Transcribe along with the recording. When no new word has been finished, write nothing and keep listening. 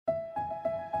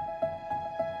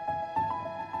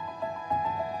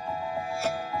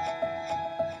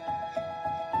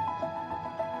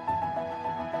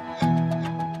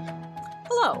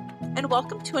and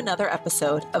welcome to another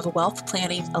episode of Wealth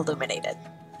Planning Illuminated.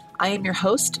 I am your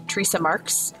host, Teresa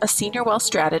Marks, a senior wealth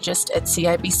strategist at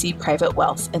CIBC Private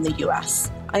Wealth in the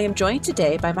U.S. I am joined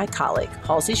today by my colleague,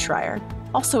 Halsey Schreier,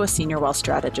 also a senior wealth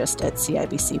strategist at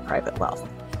CIBC Private Wealth.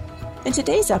 In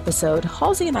today's episode,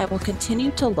 Halsey and I will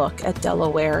continue to look at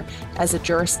Delaware as a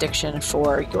jurisdiction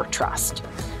for your trust.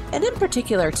 And in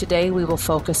particular, today we will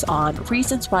focus on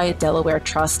reasons why a Delaware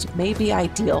trust may be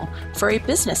ideal for a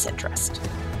business interest.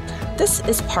 This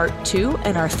is part 2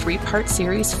 in our 3-part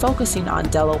series focusing on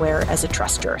Delaware as a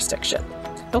trust jurisdiction.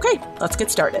 Okay, let's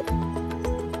get started.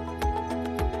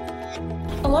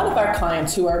 A lot of our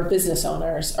clients who are business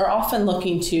owners are often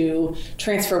looking to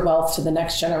transfer wealth to the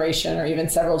next generation or even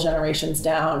several generations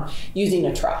down using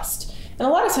a trust. And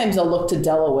a lot of times they'll look to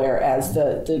Delaware as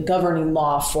the governing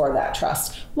law for that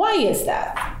trust. Why is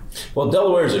that? Well,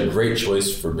 Delaware is a great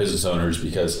choice for business owners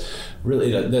because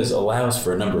really this allows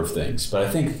for a number of things. But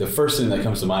I think the first thing that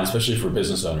comes to mind, especially for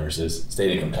business owners, is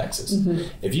state income taxes. Mm-hmm.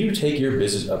 If you take your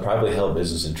business, a privately held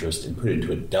business interest, and put it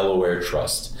into a Delaware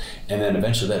trust, and then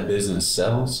eventually that business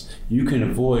sells, you can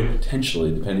avoid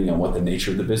potentially, depending on what the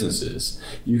nature of the business is,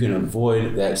 you can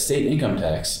avoid that state income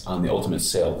tax on the ultimate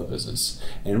sale of the business.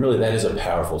 And really that is a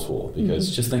powerful tool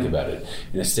because just think about it.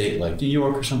 In a state like New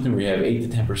York or something where you have 8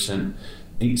 to 10%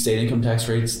 state income tax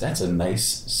rates, that's a nice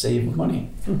save of money.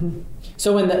 Mm-hmm.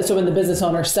 So when the business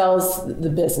owner sells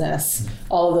the business,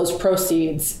 all of those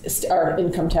proceeds are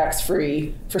income tax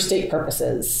free for state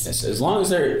purposes. Yes, as long as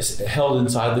they're held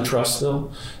inside the trust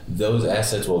still, those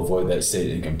assets will avoid that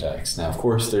state income tax. Now, of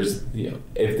course, there's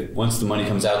once the money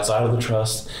comes outside of the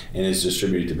trust and is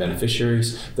distributed to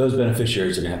beneficiaries, those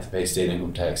beneficiaries are going to have to pay state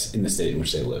income tax in the state in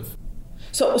which they live.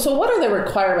 So what are the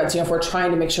requirements, if we're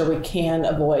trying to make sure we can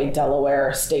avoid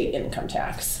Delaware state income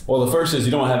tax? Well, the first is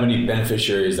you don't have any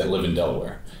beneficiaries that live in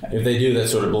Delaware. Okay. If they do, that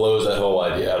sort of blows that whole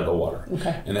idea out of the water.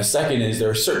 Okay. And the second is there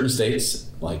are certain states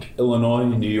like Illinois,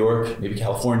 New York, maybe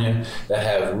California, that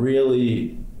have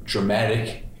really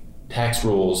dramatic tax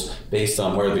rules based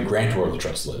on where the grantor of the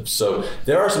trust lives. So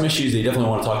there are some issues that you definitely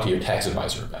want to talk to your tax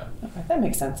advisor about. Okay, that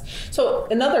makes sense. So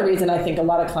another reason I think a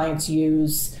lot of clients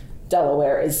use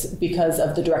Delaware is because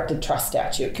of the directed trust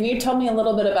statute. Can you tell me a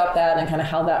little bit about that and kind of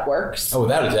how that works? Oh,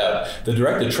 without a doubt. The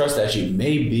directed trust statute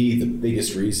may be the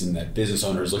biggest reason that business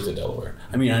owners look at Delaware.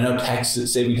 I mean, I know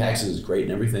saving taxes is great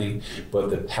and everything,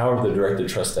 but the power of the directed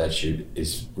trust statute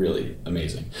is really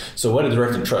amazing. So what a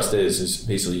directed trust is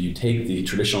basically you take the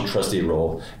traditional trustee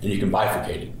role and you can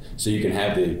bifurcate it. So you can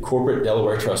have the corporate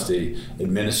Delaware trustee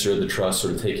administer the trust,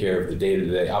 sort of take care of the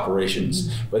day-to-day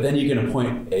operations, but then you can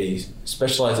appoint a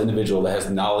specialized individual that has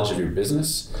knowledge of your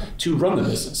business to run the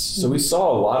business. So we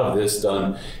saw a lot of this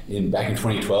done back in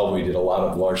 2012 when we did a lot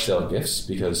of large-scale gifts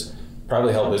because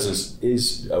privately held business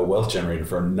is a wealth generator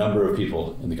for a number of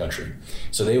people in the country.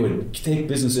 So they would take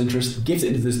business interest, gift it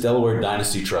into this Delaware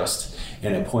Dynasty Trust,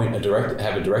 and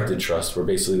have a directed trust where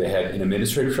basically they had an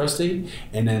administrative trustee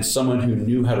and then someone who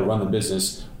knew how to run the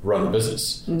business run the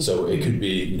business. Mm-hmm. So it could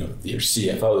be their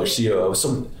CFO, their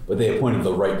COO, but they appointed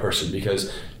the right person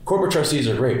because corporate trustees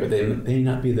are great, but they may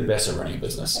not be the best at running a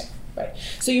business. Okay. Right.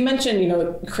 So you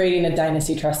mentioned, creating a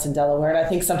dynasty trust in Delaware, and I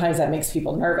think sometimes that makes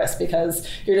people nervous because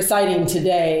you're deciding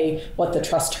today what the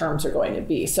trust terms are going to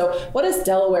be. So what does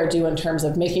Delaware do in terms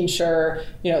of making sure,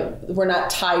 we're not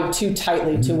tied too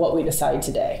tightly to what we decide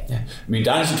today? Yeah. I mean,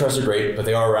 dynasty trusts are great, but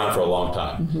they are around for a long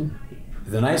time. Mm-hmm.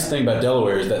 The nice thing about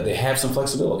Delaware is that they have some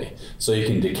flexibility. So you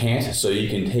can decant, so you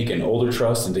can take an older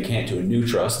trust and decant to a new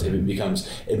trust if it becomes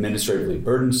administratively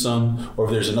burdensome, or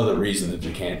if there's another reason to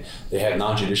decant. They have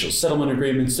non-judicial settlement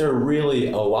agreements. There are really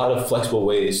a lot of flexible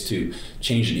ways to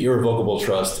change an irrevocable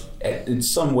trust in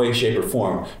some way, shape, or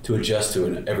form to adjust to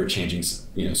an ever-changing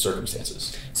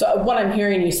circumstances. So what I'm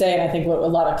hearing you say, and I think what a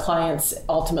lot of clients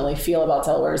ultimately feel about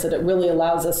Delaware, is that it really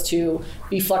allows us to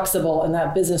be flexible and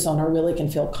that business owner really can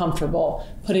feel comfortable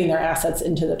putting their assets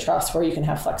into the trust where you can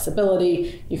have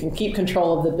flexibility, you can keep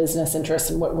control of the business interest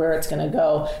and where it's going to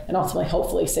go, and ultimately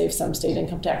hopefully save some state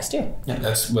income tax too. Yeah,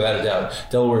 that's without a doubt.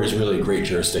 Delaware is really a great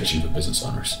jurisdiction for business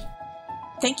owners.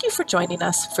 Thank you for joining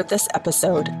us for this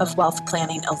episode of Wealth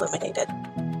Planning Illuminated.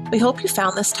 We hope you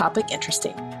found this topic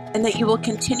interesting and that you will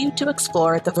continue to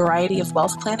explore the variety of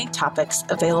wealth planning topics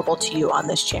available to you on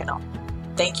this channel.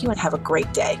 Thank you and have a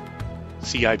great day.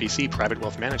 CIBC Private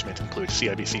Wealth Management includes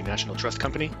CIBC National Trust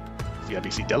Company,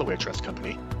 CIBC Delaware Trust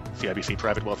Company, CIBC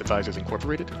Private Wealth Advisors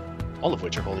Incorporated, all of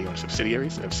which are wholly owned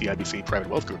subsidiaries of CIBC Private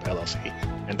Wealth Group, LLC,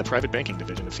 and the private banking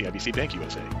division of CIBC Bank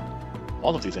USA.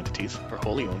 All of these entities are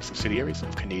wholly owned subsidiaries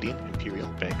of Canadian Imperial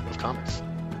Bank of Commerce.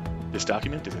 This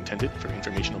document is intended for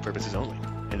informational purposes only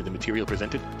and the material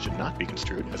presented should not be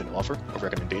construed as an offer or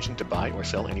recommendation to buy or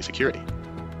sell any security.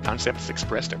 Concepts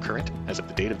expressed are current as of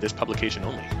the date of this publication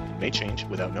only, may change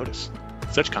without notice.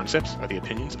 Such concepts are the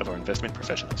opinions of our investment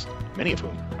professionals, many of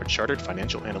whom are Chartered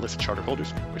Financial Analyst charter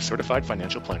holders or Certified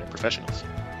Financial Planner professionals.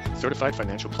 Certified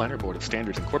Financial Planner Board of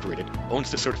Standards Incorporated owns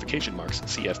the certification marks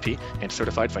CFP and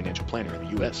Certified Financial Planner in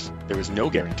the U.S. There is no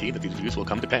guarantee that these views will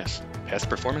come to pass. Past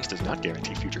performance does not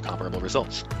guarantee future comparable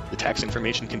results. The tax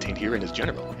information contained herein is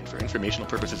general and for informational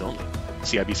purposes only.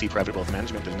 CIBC Private Wealth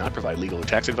Management does not provide legal or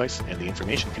tax advice, and the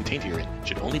information contained herein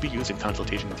should only be used in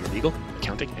consultation with your legal,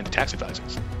 accounting, and tax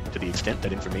advisors. To the extent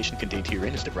that information contained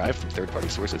herein is derived from third-party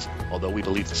sources, although we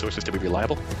believe the sources to be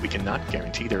reliable, we cannot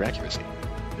guarantee their accuracy.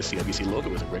 The CIBC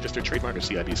logo is a registered trademark of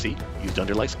CIBC used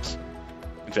under license.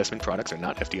 Investment products are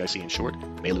not FDIC insured,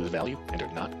 may lose value, and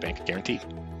are not bank guaranteed.